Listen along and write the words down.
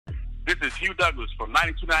This is Hugh Douglas from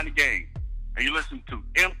 92.9 The Game, and you listen to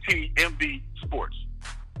MTMV Sports.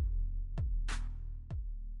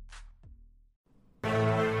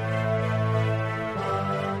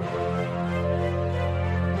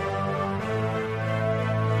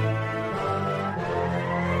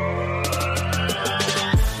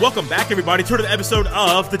 Welcome back, everybody, to another episode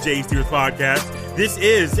of the Jay Steelers Podcast. This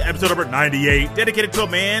is episode number 98, dedicated to a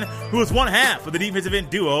man who was one half of the defensive end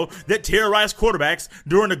duo that terrorized quarterbacks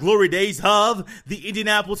during the glory days of the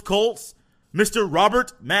Indianapolis Colts, Mr.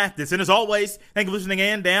 Robert Mathis. And as always, thank you for listening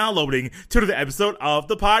and downloading to the episode of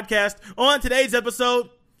the podcast. On today's episode,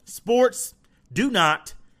 sports do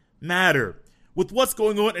not matter. With what's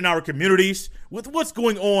going on in our communities, with what's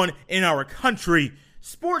going on in our country,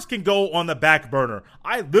 sports can go on the back burner.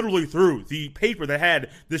 I literally threw the paper that had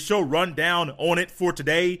the show run down on it for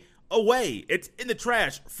today away. It's in the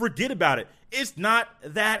trash. Forget about it. It's not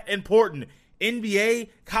that important. NBA,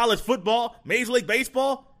 college football, Major League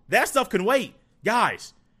Baseball, that stuff can wait.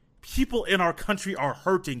 Guys, people in our country are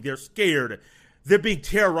hurting. They're scared. They're being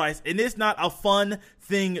terrorized, and it's not a fun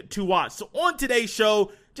thing to watch. So on today's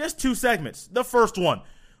show, just two segments. The first one,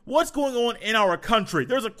 what's going on in our country?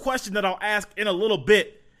 There's a question that I'll ask in a little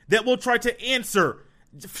bit that we'll try to answer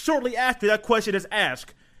shortly after that question is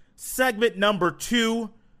asked. Segment number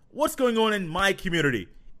two, what's going on in my community?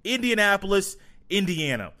 Indianapolis,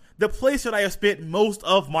 Indiana. The place that I have spent most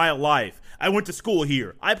of my life. I went to school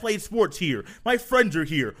here. I played sports here. My friends are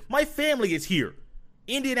here. My family is here.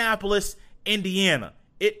 Indianapolis, Indiana.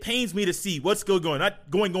 It pains me to see what's going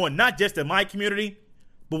on, not just in my community,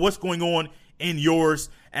 but what's going on in yours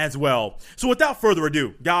as well. So without further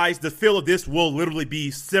ado, guys, the feel of this will literally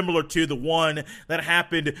be similar to the one that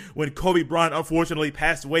happened when Kobe Bryant unfortunately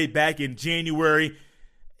passed away back in January.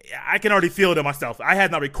 I can already feel it in myself. I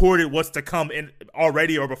had not recorded what's to come in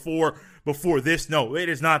already or before this. No, it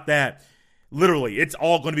is not that. Literally, it's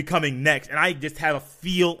all going to be coming next. And I just have a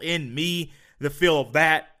feel in me. The feel of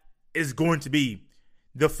that is going to be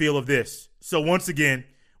the feel of this. So once again,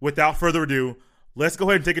 without further ado, let's go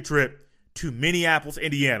ahead and take a trip to Minneapolis,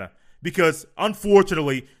 Indiana, because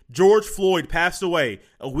unfortunately, George Floyd passed away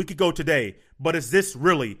a week ago today, but is this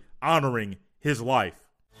really honoring his life?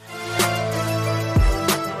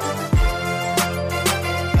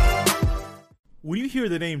 When you hear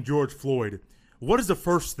the name George Floyd, what is the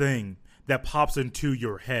first thing that pops into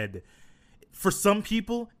your head? For some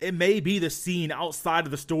people, it may be the scene outside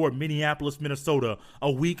of the store in Minneapolis, Minnesota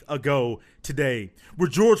a week ago today, where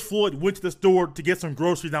George Floyd went to the store to get some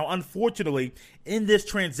groceries. Now, unfortunately, in this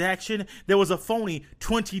transaction, there was a phony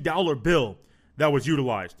 $20 bill that was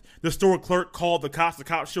utilized. The store clerk called the cops. The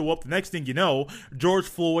cops show up. The next thing you know, George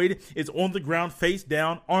Floyd is on the ground, face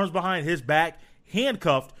down, arms behind his back,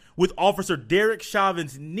 handcuffed with Officer Derek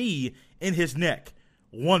Chauvin's knee in his neck.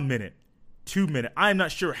 1 minute. 2 minutes. I'm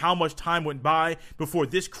not sure how much time went by before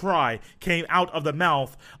this cry came out of the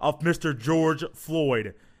mouth of Mr. George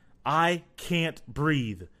Floyd. I can't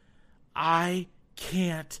breathe. I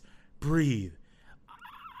can't breathe.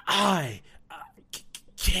 I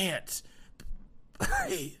can't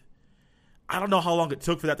breathe. I don't know how long it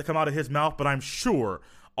took for that to come out of his mouth, but I'm sure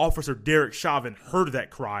Officer Derek Chauvin heard that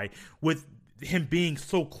cry with him being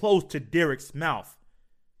so close to Derek's mouth.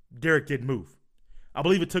 Derek didn't move. I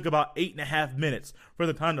believe it took about 8.5 minutes from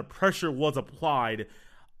the time the pressure was applied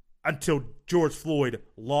until George Floyd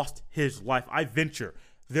lost his life. I venture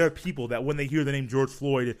there are people that when they hear the name George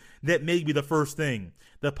Floyd, that may be the first thing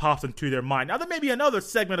that pops into their mind. Now, there may be another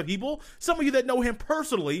segment of people, some of you that know him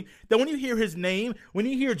personally, that when you hear his name, when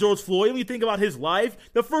you hear George Floyd, when you think about his life,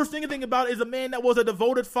 the first thing you think about is a man that was a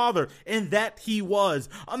devoted father, and that he was.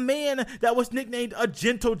 A man that was nicknamed a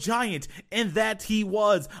gentle giant, and that he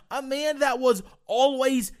was. A man that was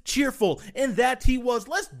always cheerful, and that he was.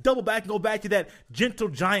 Let's double back and go back to that gentle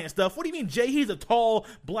giant stuff. What do you mean, Jay? He's a tall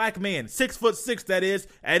black man, 6'6", that is.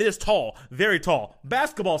 It is tall, very tall.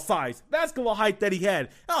 Basketball size, basketball height that he had.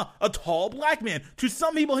 A tall black man. To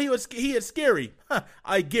some people, he is scary.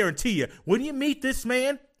 I guarantee you, when you meet this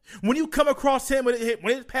man, when you come across him, when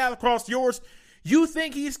his path across yours, you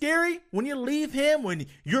think he's scary? When you leave him, when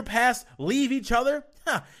your paths leave each other,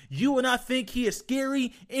 you will not think he is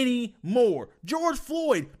scary anymore. George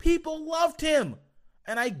Floyd, people loved him.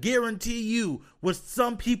 And I guarantee you, when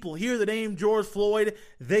some people hear the name George Floyd,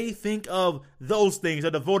 they think of those things: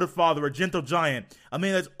 a devoted father, a gentle giant, a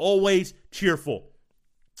man that's always cheerful.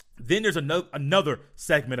 Then there's another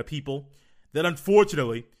segment of people that,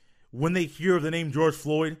 unfortunately, when they hear the name George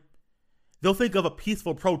Floyd, they'll think of a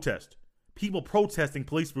peaceful protest. People protesting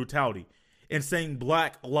police brutality and saying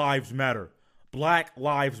Black Lives Matter. Black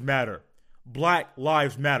Lives Matter. Black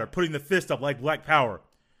Lives Matter. Putting the fist up like Black Power.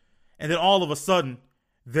 And then all of a sudden,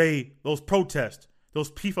 those protests,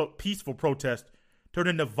 those peaceful protests, turned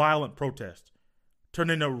into violent protests,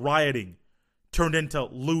 turned into rioting, turned into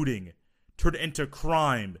looting, turned into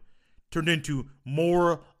crime, turned into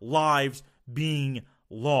more lives being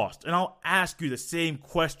lost. And I'll ask you the same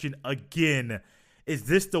question again. Is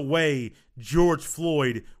this the way George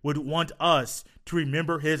Floyd would want us to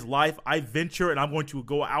remember his life? I venture, and I'm going to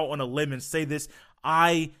go out on a limb and say this,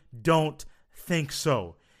 I don't think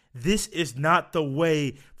so. This is not the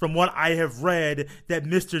way, from what I have read, that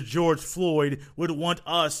Mr. George Floyd would want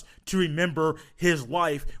us to remember his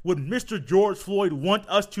life. Would Mr. George Floyd want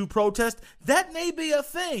us to protest? That may be a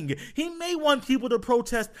thing. He may want people to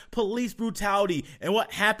protest police brutality and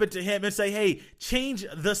what happened to him and say, hey, change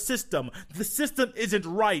the system. The system isn't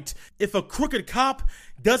right. If a crooked cop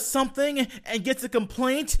does something and gets a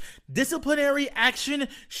complaint, disciplinary action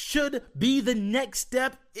should be the next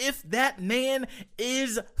step if that man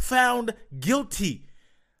is found guilty.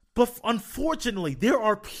 But unfortunately, there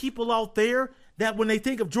are people out there that when they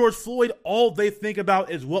think of George Floyd, all they think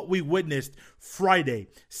about is what we witnessed Friday,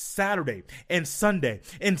 Saturday, and Sunday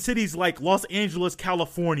in cities like Los Angeles,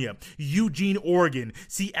 California, Eugene, Oregon,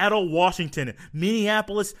 Seattle, Washington,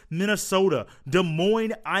 Minneapolis, Minnesota, Des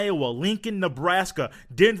Moines, Iowa, Lincoln, Nebraska,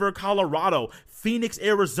 Denver, Colorado, Phoenix,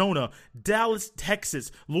 Arizona, Dallas,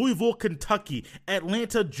 Texas, Louisville, Kentucky,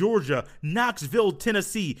 Atlanta, Georgia, Knoxville,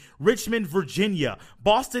 Tennessee, Richmond, Virginia,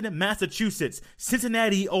 Boston, Massachusetts,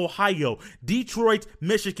 Cincinnati, Ohio, Detroit,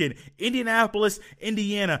 Michigan, Indianapolis,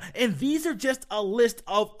 Indiana. And these are just a list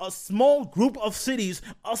of a small group of cities,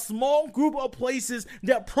 a small group of places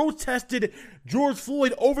that protested George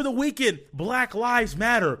Floyd over the weekend. Black Lives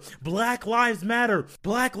Matter. Black Lives Matter.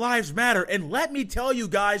 Black Lives Matter. And let me tell you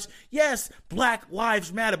guys, yes, Black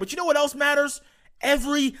Lives Matter. But you know what else matters?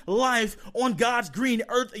 Every life on God's green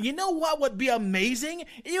earth. And you know what would be amazing?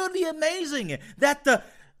 It would be amazing that the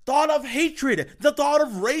thought of hatred, the thought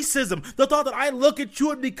of racism, the thought that I look at you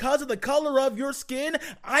and because of the color of your skin,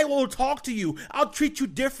 I will talk to you. I'll treat you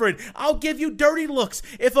different. I'll give you dirty looks.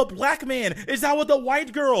 If a black man is out with a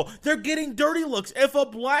white girl, they're getting dirty looks. If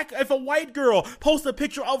a white girl posts a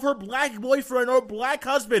picture of her black boyfriend or black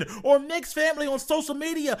husband or mixed family on social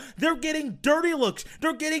media, they're getting dirty looks.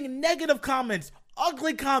 They're getting negative comments,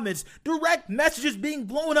 ugly comments, direct messages being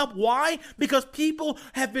blown up. Why? Because people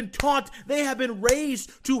have been taught, they have been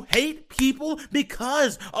raised to hate people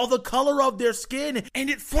because of the color of their skin. And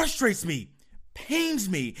it frustrates me, pains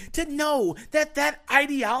me to know that that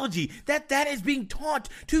ideology, that is being taught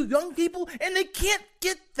to young people and they can't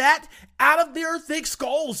get that out of their thick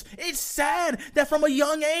skulls. It's sad that from a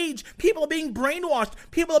young age, people are being brainwashed.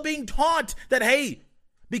 People are being taught that, hey,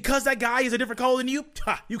 because that guy is a different color than you,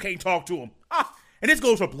 you can't talk to him. And this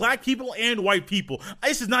goes for black people and white people.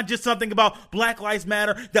 This is not just something about Black Lives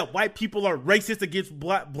Matter, that white people are racist against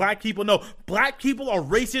black people. No, black people are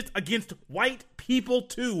racist against white people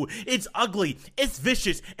too. It's ugly. It's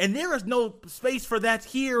vicious. And there is no space for that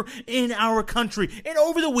here in our country. And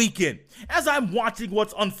over the weekend, as I'm watching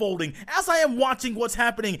what's unfolding, as I am watching what's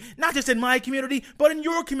happening, not just in my community, but in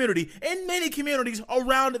your community, in many communities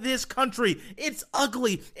around this country, it's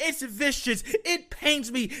ugly. It's vicious. It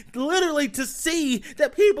pains me literally to see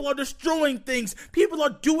that people are destroying things. People are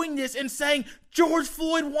doing this and saying, George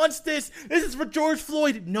Floyd wants this. This is for George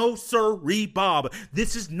Floyd. No, sirree, Bob.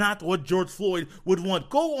 This is not what George Floyd would want.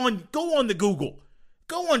 Go on the Google.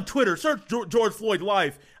 Go on Twitter. Search George Floyd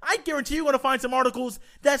live. I guarantee you're going to find some articles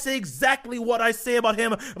that say exactly what I say about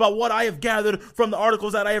him, about what I have gathered from the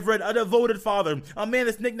articles that I have read. A devoted father, a man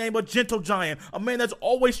that's nicknamed a gentle giant, a man that's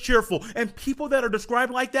always cheerful. And people that are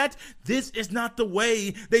described like that, this is not the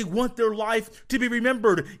way they want their life to be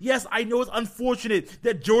remembered. Yes, I know it's unfortunate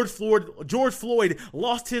that George Floyd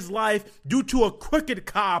lost his life due to a crooked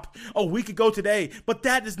cop a week ago today, but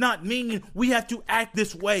that does not mean we have to act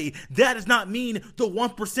this way. That does not mean the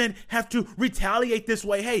 1% have to retaliate this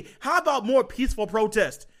way. Hey, how about more peaceful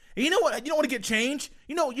protest? And you know what? You don't want to get change?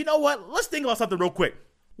 You know what? Let's think about something real quick.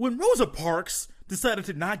 When Rosa Parks decided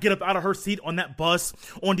to not get up out of her seat on that bus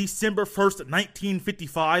on December 1st,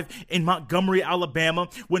 1955 in Montgomery, Alabama,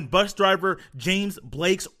 when bus driver James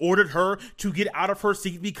Blakes ordered her to get out of her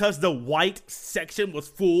seat because the white section was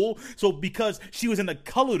full. So because she was in the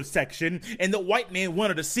colored section and the white man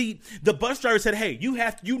wanted a seat, the bus driver said, hey, you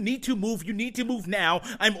need to move now.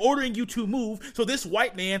 I'm ordering you to move so this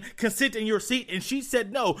white man can sit in your seat. And she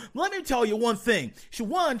said no. Let me tell you one thing. She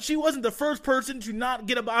wasn't the first person to not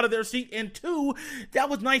get up out of their seat, and two, That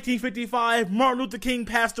was 1955. Martin Luther King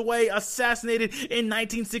passed away, assassinated in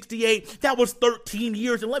 1968. That was 13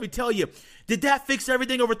 years. And let me tell you, did that fix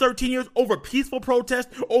everything over 13 years? Over peaceful protest?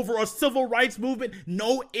 Over a civil rights movement?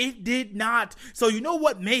 No, it did not. So you know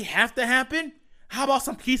what may have to happen? How about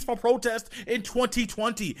some peaceful protest in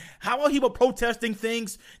 2020? How about people protesting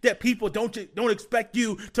things that people don't expect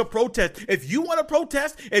you to protest? If you want to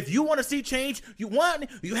protest, if you want to see change, you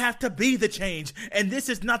have to be the change. And this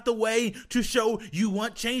is not the way to show you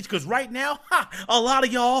want change, because right now, a lot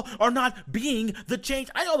of y'all are not being the change.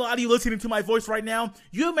 I know a lot of you listening to my voice right now,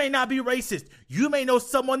 you may not be racist. You may know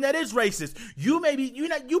someone that is racist.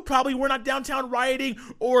 You probably were not downtown rioting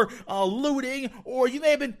or looting, or you may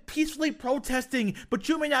have been peacefully protesting, but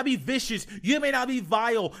you may not be vicious. You may not be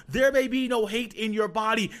vile. There may be no hate in your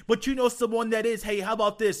body, but you know someone that is. Hey, how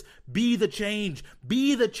about this? Be the change.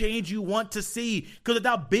 Be the change you want to see. Because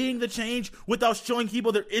without being the change, without showing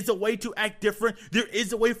people there is a way to act different, there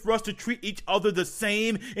is a way for us to treat each other the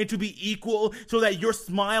same and to be equal, so that your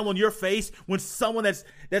smile on your face when someone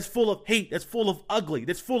that's full of hate, that's full of ugly,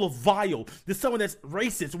 that's full of vile, there's someone that's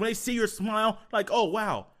racist, when they see your smile, like, oh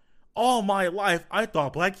wow, all my life I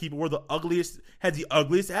thought black people were had the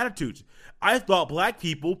ugliest attitudes. I thought black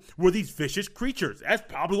people were these vicious creatures. That's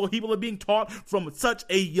probably what people are being taught from such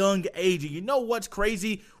a young age. And you know what's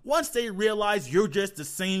crazy? Once they realize you're just the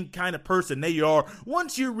same kind of person they are,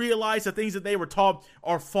 once you realize the things that they were taught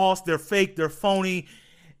are false, they're fake, they're phony,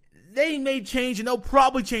 they may change, and they'll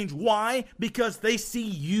probably change. Why? Because they see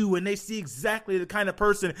you and they see exactly the kind of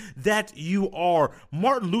person that you are.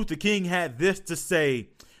 Martin Luther King had this to say,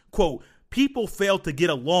 quote, "People fail to get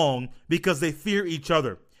along because they fear each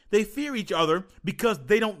other. They fear each other because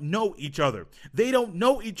they don't know each other. They don't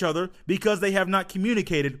know each other because they have not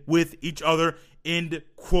communicated with each other," end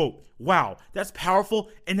quote. Wow, that's powerful,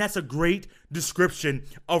 and that's a great description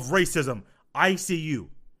of racism. I see you.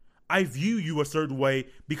 I view you a certain way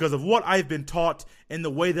because of what I've been taught, and the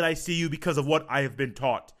way that I see you because of what I have been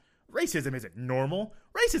taught. Racism isn't normal.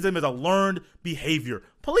 Racism is a learned behavior.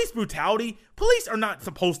 Police brutality, police are not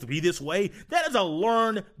supposed to be this way. That is a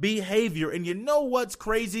learned behavior. And you know what's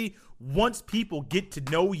crazy? Once people get to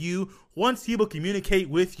know you, once people communicate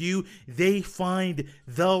with you, they find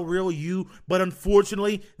the real you. But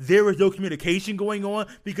unfortunately, there is no communication going on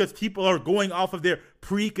because people are going off of their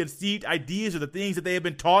preconceived ideas or the things that they have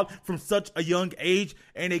been taught from such a young age,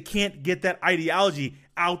 and they can't get that ideology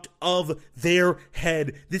out of their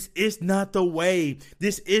head. This is not the way.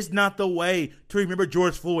 This is not the way to remember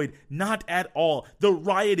George Floyd. Not at all. The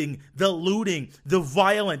rioting, the looting, the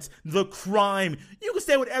violence, the crime. You can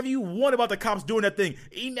say whatever you want about the cops doing that thing.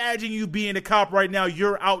 Imagine you being a cop right now.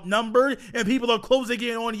 You're outnumbered and people are closing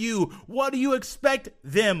in on you. What do you expect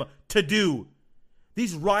them to do?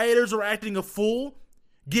 These rioters are acting a fool,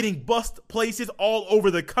 getting bus places all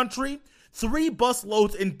over the country. 3 bus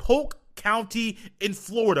loads in Polk County in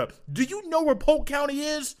Florida. Do you know where Polk County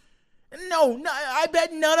is? No, I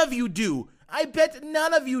bet none of you do. I bet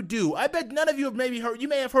none of you do. I bet none of you have maybe heard. You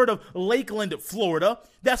may have heard of Lakeland, Florida.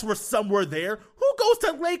 That's where somewhere there. Who goes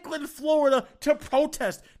to Lakeland, Florida to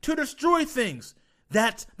protest, to destroy things?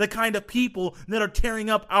 That's the kind of people that are tearing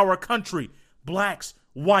up our country. Blacks,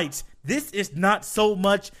 whites. This is not so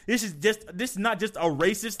much. This is not just a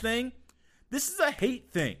racist thing. This is a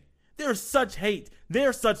hate thing. There's such hate.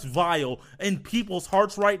 There's such vile in people's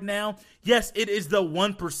hearts right now. Yes, it is the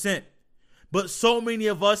 1%. But so many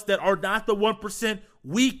of us that are not the 1%,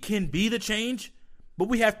 we can be the change, but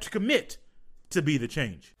we have to commit to be the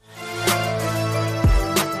change.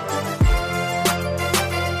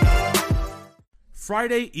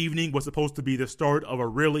 Friday evening was supposed to be the start of a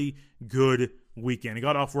really good weekend. I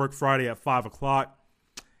got off work Friday at 5 o'clock.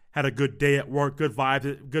 Had a good day at work, good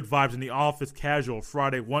vibes in the office, casual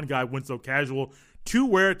Friday. One guy went so casual to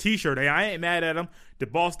wear a t-shirt. Hey, I ain't mad at him. The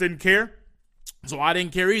boss didn't care, so I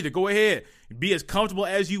didn't care either. Go ahead. Be as comfortable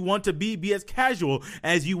as you want to be as casual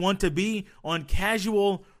as you want to be on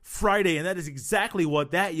Casual Friday. And that is exactly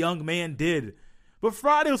what that young man did. But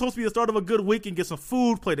Friday was supposed to be the start of a good weekend. Get some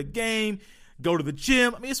food, play the game, go to the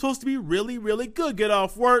gym. I mean, it's supposed to be really, really good. Get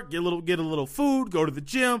off work, get a little food, go to the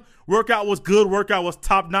gym. Workout was good. Workout was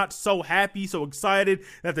top notch. So happy, so excited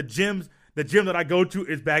that the gym that I go to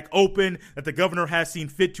is back open, that the governor has seen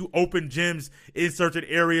fit to open gyms in certain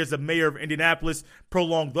areas. The mayor of Indianapolis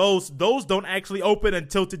prolonged those. Those don't actually open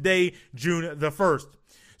until today, June the 1st.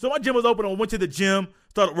 So my gym was open. I went to the gym,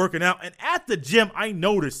 started working out. And at the gym, I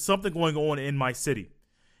noticed something going on in my city.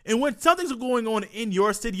 And when something's going on in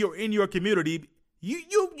your city or in your community,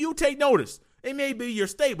 you take notice. It may be your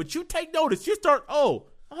state, but you take notice. You start, hold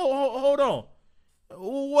on.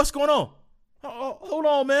 What's going on? Hold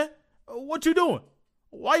on, man. What you doing?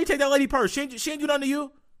 Why you take that lady purse? She ain't do nothing to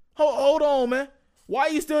you. Hold on, man. Why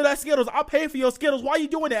you stealing that Skittles? I'll pay for your Skittles. Why are you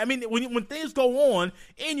doing that? I mean, when things go on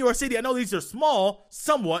in your city, I know these are small,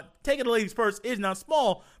 somewhat. Taking a lady's purse is not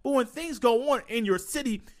small, but when things go on in your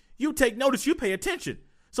city, you take notice, you pay attention.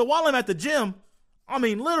 So while I'm at the gym, I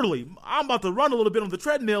mean, literally, I'm about to run a little bit on the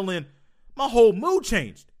treadmill and my whole mood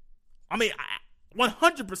changed. I mean,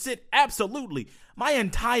 100%, absolutely. My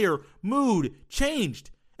entire mood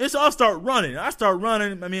changed. And so I start running.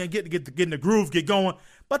 I mean, get in the groove, get going.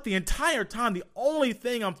 But the entire time, the only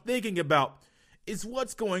thing I'm thinking about is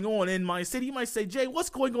what's going on in my city. You might say, Jay, what's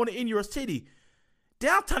going on in your city?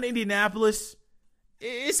 Downtown Indianapolis,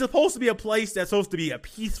 it's supposed to be a place that's supposed to be a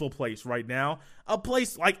peaceful place right now. A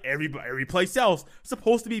place like every place else,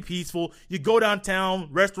 supposed to be peaceful. You go downtown,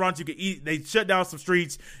 restaurants you can eat. They shut down some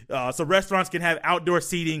streets so restaurants can have outdoor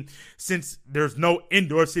seating since there's no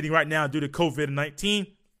indoor seating right now due to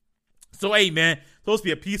COVID-19. So, hey, man, supposed to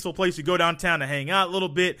be a peaceful place. You go downtown to hang out a little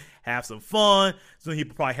bit, have some fun. Some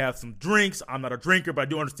people probably have some drinks. I'm not a drinker, but I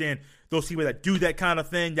do understand those people that do that kind of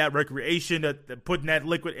thing, that recreation, that putting that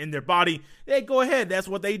liquid in their body. They go ahead. That's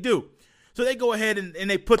what they do. So they go ahead and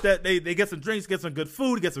they put that, they get some drinks, get some good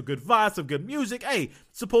food, get some good vibes, some good music. Hey,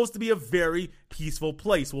 it's supposed to be a very peaceful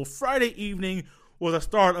place. Well, Friday evening was the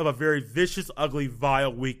start of a very vicious, ugly,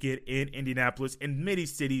 vile weekend in Indianapolis and many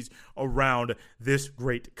cities around this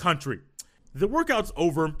great country. The workout's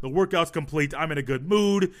over. The workout's complete. I'm in a good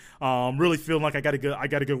mood. Really feeling like I got a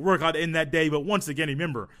good workout in that day. But once again,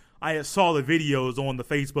 remember, I saw the videos on the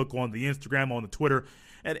Facebook, on the Instagram, on the Twitter,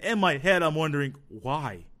 and in my head, I'm wondering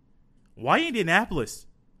why. Why Indianapolis?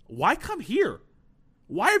 Why come here?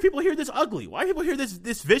 Why are people here this ugly? Why are people here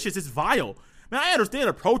this vicious, this vile? Man, I understand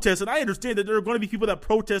a protest, and I understand that there are going to be people that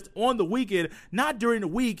protest on the weekend, not during the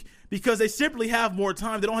week, because they simply have more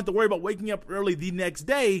time. They don't have to worry about waking up early the next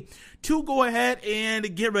day to go ahead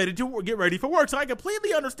and get ready for work. So I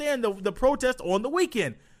completely understand the protest on the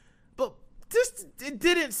weekend. But it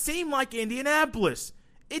didn't seem like Indianapolis.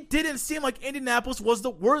 It didn't seem like Indianapolis was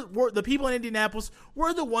the people in Indianapolis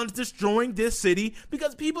were the ones destroying this city,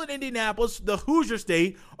 because people in Indianapolis, the Hoosier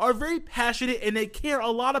state, are very passionate and they care a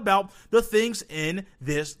lot about the things in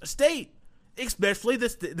this state, especially the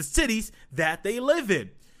cities that they live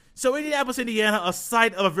in. So Indianapolis, Indiana, a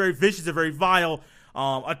site of a very vicious and very vile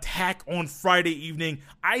attack on Friday evening.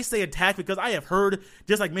 I say attack because I have heard,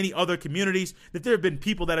 just like many other communities, that there have been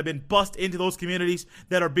people that have been bust into those communities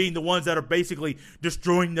that are being the ones that are basically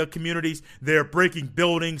destroying the communities. They're breaking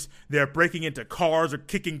buildings. They're breaking into cars or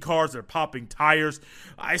kicking cars. They're popping tires.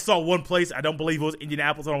 I saw one place, I don't believe it was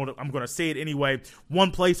Indianapolis. I'm going to say it anyway.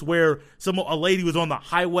 One place where a lady was on the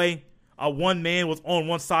highway. One man was on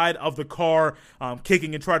one side of the car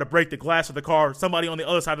kicking and trying to break the glass of the car. Somebody on the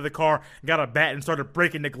other side of the car got a bat and started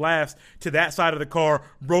breaking the glass to that side of the car,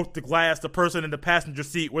 broke the glass. The person in the passenger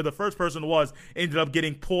seat where the first person was ended up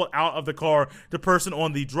getting pulled out of the car. The person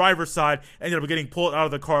on the driver's side ended up getting pulled out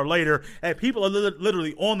of the car later. And people are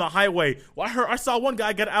literally on the highway. Well, I saw one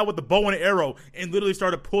guy get out with the bow and arrow and literally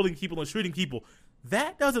started pulling people and shooting people.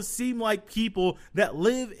 That doesn't seem like people that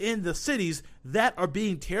live in the cities that are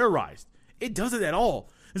being terrorized. It doesn't at all.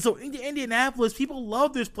 And so in Indianapolis, people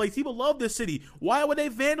love this place. People love this city. Why would they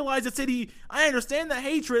vandalize the city? I understand the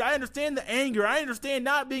hatred. I understand the anger. I understand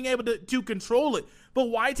not being able to control it. But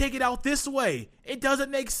why take it out this way? It doesn't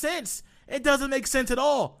make sense. It doesn't make sense at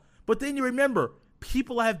all. But then you remember,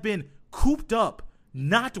 people have been cooped up,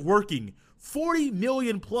 not working. 40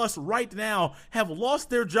 million plus right now have lost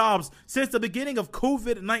their jobs since the beginning of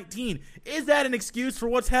COVID-19. Is that an excuse for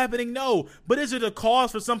what's happening? No. But is it a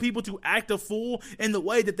cause for some people to act a fool in the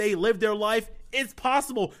way that they live their life? It's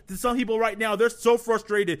possible that some people right now, they're so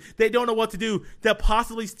frustrated, they don't know what to do, that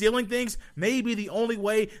possibly stealing things may be the only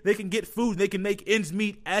way they can get food, they can make ends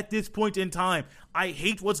meet at this point in time. I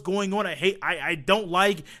hate what's going on. I don't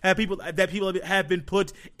like that people have been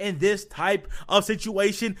put in this type of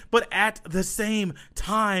situation, but at the same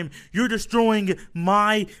time, you're destroying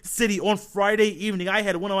my city. On Friday evening, I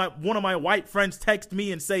had one of my white friends text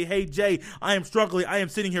me and say, "Hey Jay, I am struggling. I am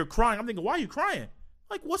sitting here crying." I'm thinking, why are you crying?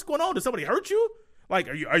 Like, what's going on? Did somebody hurt you? Like,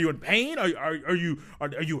 are you in pain? Are you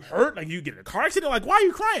hurt? Like, you get in a car accident? Like, why are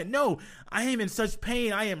you crying? No, I am in such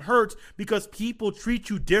pain. I am hurt because people treat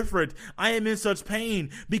you different. I am in such pain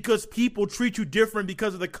because people treat you different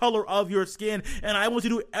because of the color of your skin. And I want to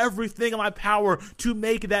do everything in my power to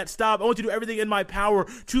make that stop. I want to do everything in my power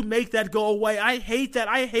to make that go away. I hate that.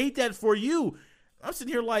 I hate that for you. I'm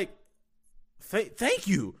sitting here like, thank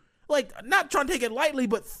you. Like, not trying to take it lightly,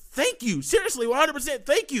 but thank you. Seriously, 100%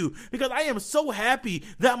 thank you. Because I am so happy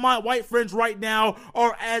that my white friends right now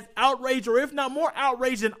are as outraged, or if not more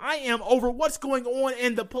outraged than I am over what's going on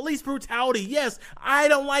in the police brutality. Yes, I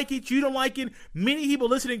don't like it. You don't like it. Many people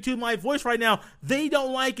listening to my voice right now, they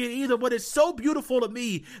don't like it either. But it's so beautiful to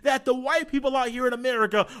me that the white people out here in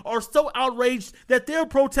America are so outraged that they're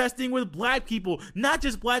protesting with black people. Not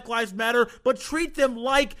just Black Lives Matter, but treat them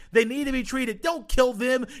like they need to be treated. Don't kill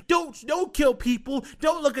them. Don't kill people.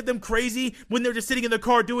 Don't look at them crazy when they're just sitting in their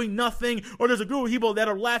car doing nothing, or there's a group of people that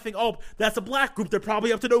are laughing, oh, that's a black group, they're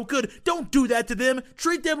probably up to no good. Don't do that to them.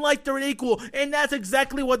 Treat them like they're an equal. And that's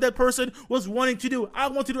exactly what that person was wanting to do. I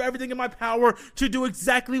want to do everything in my power to do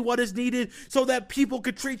exactly what is needed so that people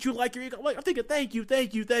could treat you like you're equal. Like, I'm thinking, thank you.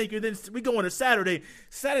 And then we go into Saturday.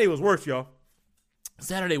 Saturday was worse, y'all.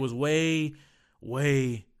 Saturday was way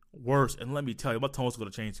worse. And let me tell you, my tone's going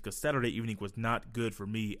to change because Saturday evening was not good for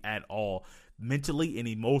me at all. Mentally and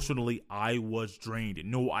emotionally, I was drained.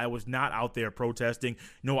 No, I was not out there protesting.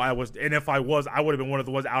 No, I was. And if I was, I would have been one of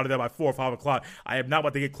the ones out of there by 4 or 5 o'clock. I am not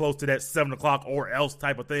about to get close to that 7 o'clock or else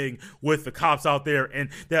type of thing with the cops out there and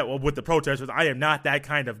that with the protesters. I am not that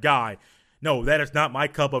kind of guy. No, that is not my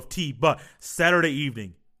cup of tea. But Saturday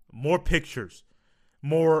evening, more pictures,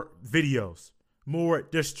 more videos, more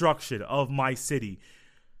destruction of my city,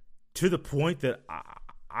 to the point that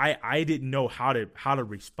I didn't know how to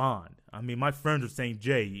respond. I mean, my friends were saying,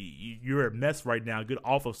 Jay, you're a mess right now. Get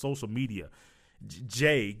off of social media.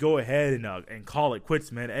 Jay, go ahead and call it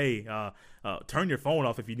quits, man. Hey, turn your phone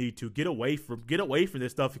off if you need to. Get away from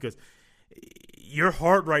this stuff, because your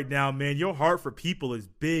heart right now, man, your heart for people is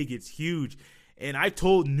big. It's huge. And I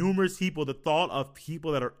told numerous people the thought of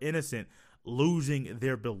people that are innocent losing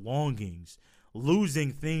their belongings,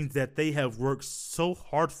 losing things that they have worked so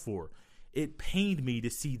hard for. It pained me to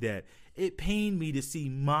see that. It pained me to see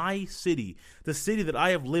my city, the city that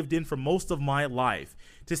I have lived in for most of my life,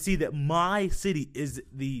 to see that my city is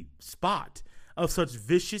the spot of such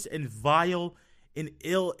vicious and vile and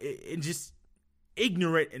ill and just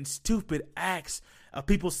ignorant and stupid acts of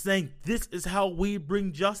people saying this is how we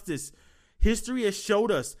bring justice. History has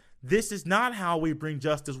showed us this is not how we bring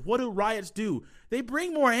justice. What do riots do? They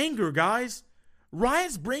bring more anger, guys.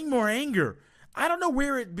 Riots bring more anger. I don't know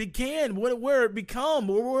where it began, where it become,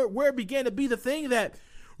 or where it began to be the thing that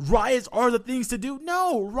riots are the things to do.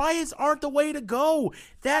 No, riots aren't the way to go.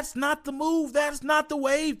 That's not the move. That's not the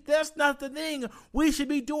wave. That's not the thing we should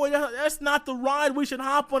be doing. That's not the ride we should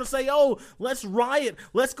hop on and say, oh, let's riot.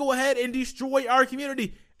 Let's go ahead and destroy our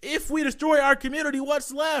community. If we destroy our community,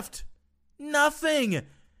 what's left? Nothing.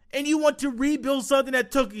 And you want to rebuild something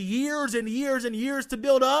that took years and years and years to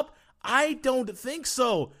build up? I don't think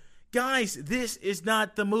so. Guys, this is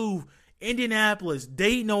not the move. Indianapolis,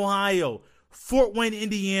 Dayton, Ohio, Fort Wayne,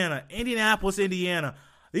 Indiana, Indianapolis, Indiana.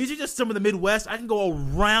 These are just some of the Midwest. I can go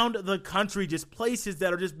around the country, just places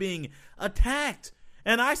that are just being attacked.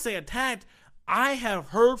 And I say attacked. I have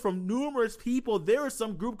heard from numerous people. There is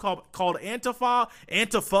some group called Antifa,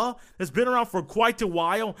 that's been around for quite a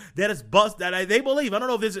while. That is that they believe. I don't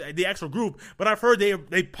know if this is the actual group, but I've heard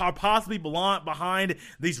they possibly belong behind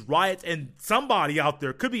these riots. And somebody out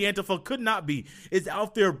there, could be Antifa, could not be, is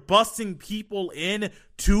out there busting people in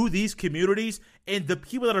to these communities. And the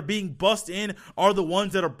people that are being bussed in are the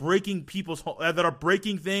ones that are breaking that are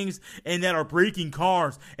breaking things, and that are breaking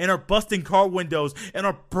cars, and are busting car windows, and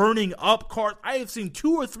are burning up cars. I have seen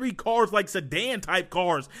 2 or 3 cars, like sedan type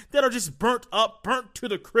cars, that are just burnt to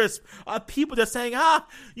the crisp. People that are saying,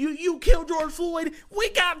 you killed George Floyd. We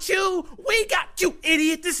got you,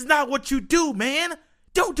 idiot. This is not what you do, man.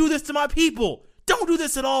 Don't do this to my people. Don't do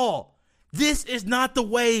this at all. This is not the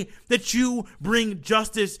way that you bring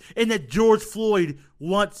justice, and that George Floyd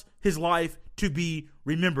wants his life to be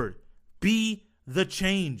remembered. Be the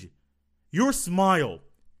change. Your smile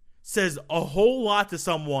says a whole lot to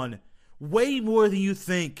someone, way more than you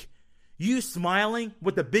think. You smiling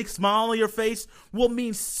with a big smile on your face will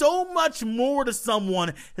mean so much more to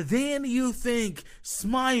someone than you think.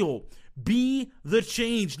 Smile. Be the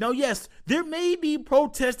change. Now, yes, there may be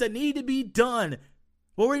protests that need to be done.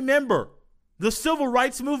 Well, remember, the Civil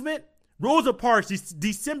Rights Movement, Rosa Parks,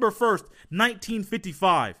 December 1st,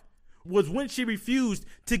 1955, was when she refused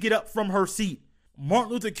to get up from her seat.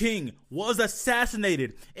 Martin Luther King was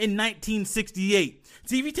assassinated in 1968.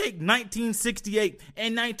 See, if you take 1968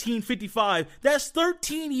 and 1955, that's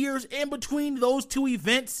 13 years in between those two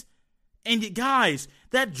events. And guys,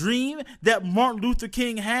 that dream that Martin Luther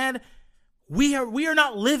King had, we are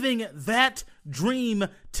not living that dream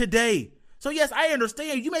today. So yes, I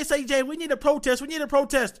understand. You may say, Jay, we need to protest.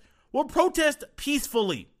 Well, protest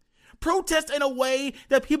peacefully. Protest in a way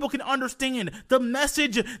that people can understand the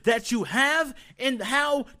message that you have and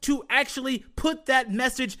how to actually put that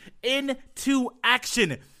message into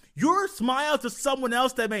action. Your smile to someone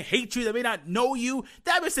else that may hate you, that may not know you,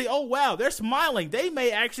 that may say, oh wow, they're smiling. They may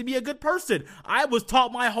actually be a good person. I was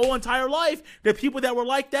taught my whole entire life that people that were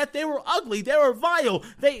like that, they were ugly, they were vile.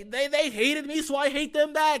 They hated me, so I hate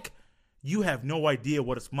them back. You have no idea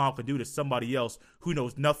what a smile can do to somebody else who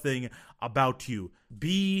knows nothing about you.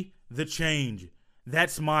 Be the change.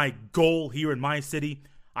 That's my goal here in my city.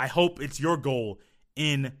 I hope it's your goal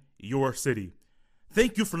in your city.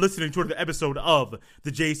 Thank you for listening to the episode of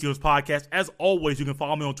the Jay Stevens Podcast. As always, you can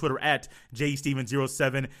follow me on Twitter at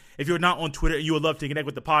jstevens07. If you're not on Twitter and you would love to connect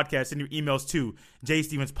with the podcast, send your emails to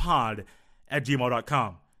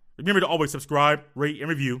jstevenspod@gmail.com. Remember to always subscribe, rate, and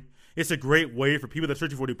review. It's a great way for people that are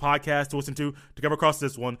searching for a new podcast to listen to come across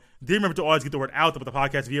this one. Then remember to always get the word out about the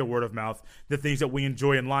podcast via word of mouth. The things that we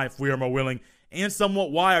enjoy in life, we are more willing and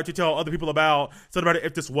somewhat wired to tell other people about. So no matter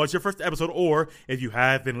if this was your first episode or if you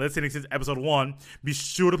have been listening since episode 1, be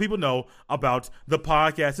sure to people know about the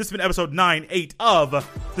podcast. This has been episode 9-8 of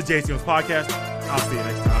the Jay Stevens Podcast. I'll see you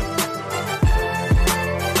next time.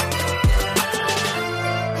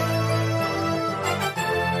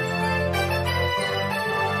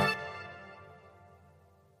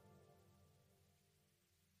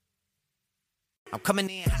 I'm coming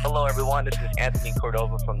in. Hello, everyone. This is Anthony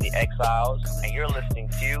Cordova from The Exiles, and you're listening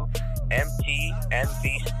to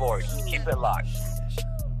MTNV Sports. Keep it locked.